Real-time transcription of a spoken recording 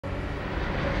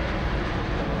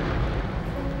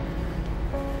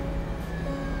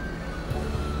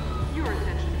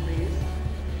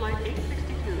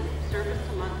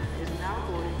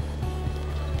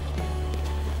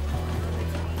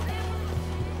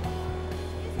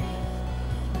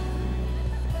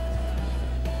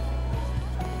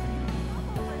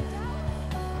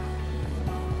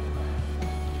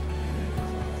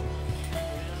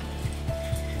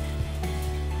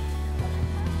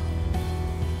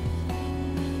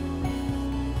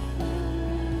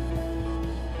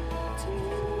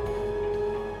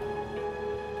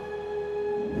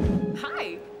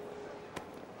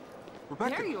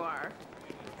Rebecca. There you are.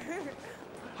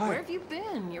 Hi. Where have you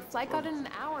been? Your flight got in an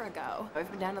hour ago.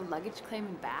 I've been down to luggage claim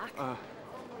and back.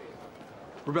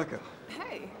 Rebecca.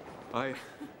 Hey.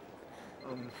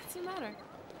 What's the matter?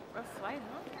 Rough flight,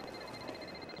 huh?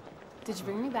 Did you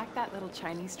bring me back that little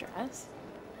Chinese dress?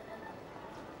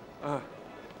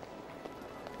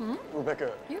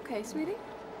 Rebecca, You okay, sweetie?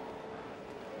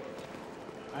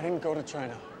 I didn't go to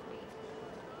China.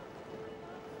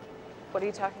 What are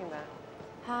you talking about?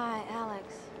 Hi,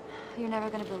 Alex. You're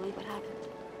never gonna believe what happened.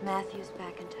 Matthew's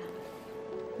back in town.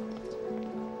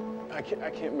 I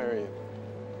can't marry you.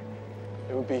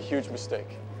 It would be a huge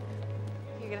mistake.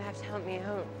 You're gonna have to help me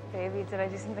out, baby. Did I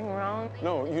do something wrong?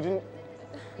 No, you didn't.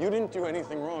 You didn't do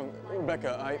anything wrong.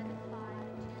 Rebecca,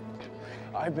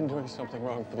 I've been doing something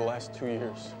wrong for the last 2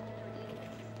 years.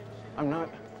 I'm not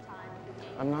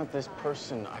this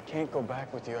person. I can't go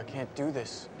back with you. I can't do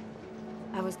this.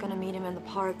 I was gonna meet him in the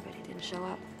park, but he didn't show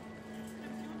up.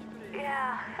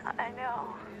 Yeah, I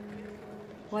know.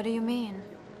 What do you mean?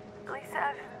 Lisa,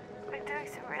 I've been doing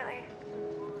some really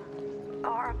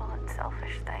horrible and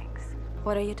selfish things.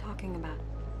 What are you talking about?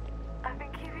 I've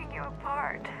been keeping you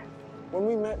apart. When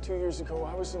we met 2 years ago,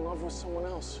 I was in love with someone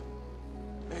else.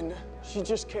 And she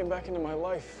just came back into my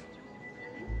life.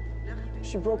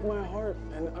 She broke my heart,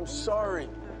 and I'm sorry.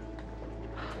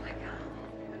 Oh my God.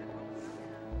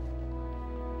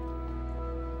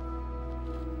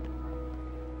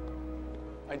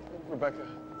 Rebecca,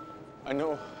 I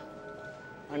know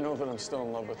that I'm still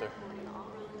in love with her.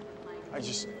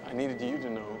 I needed you to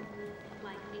know.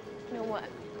 Know what?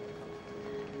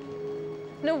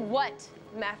 Know what,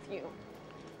 Matthew?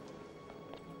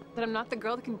 That I'm not the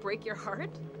girl that can break your heart?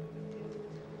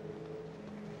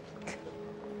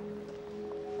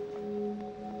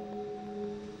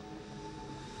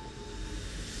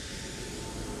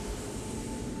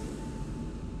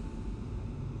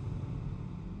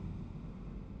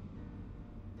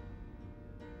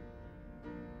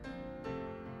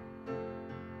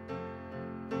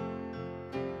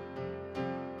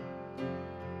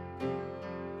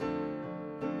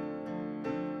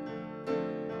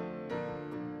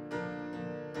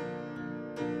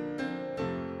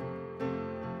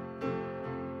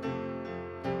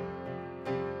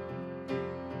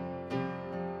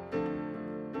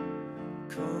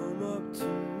 Come up to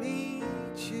meet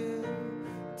you,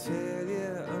 tell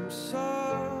you I'm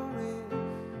sorry.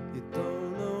 You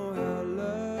don't know how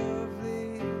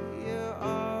lovely you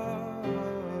are.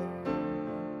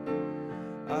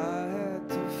 I had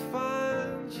to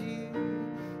find you,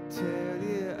 tell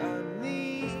you I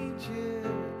need you,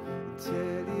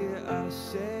 tell you I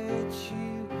set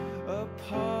you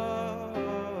apart.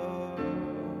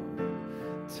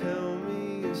 Tell me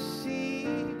your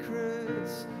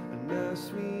secrets and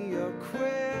ask me your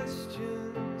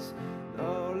questions.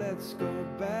 Now let's go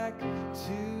back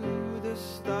to the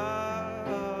start.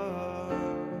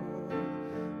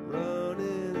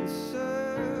 Running in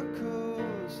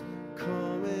circles,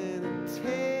 coming in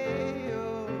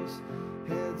tails,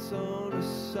 heads on the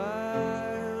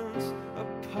sides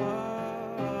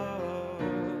apart.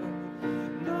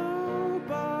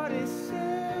 Nobody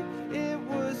said it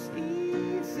was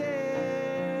easy.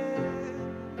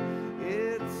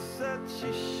 It's such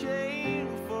a shame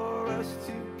for us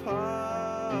to part.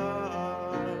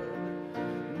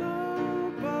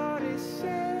 Nobody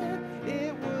said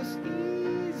it was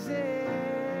easy.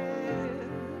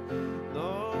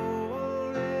 No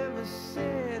one ever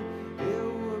said it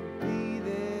would be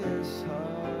this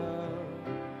hard.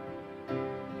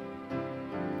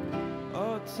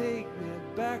 Oh, take me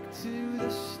back to the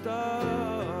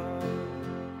start.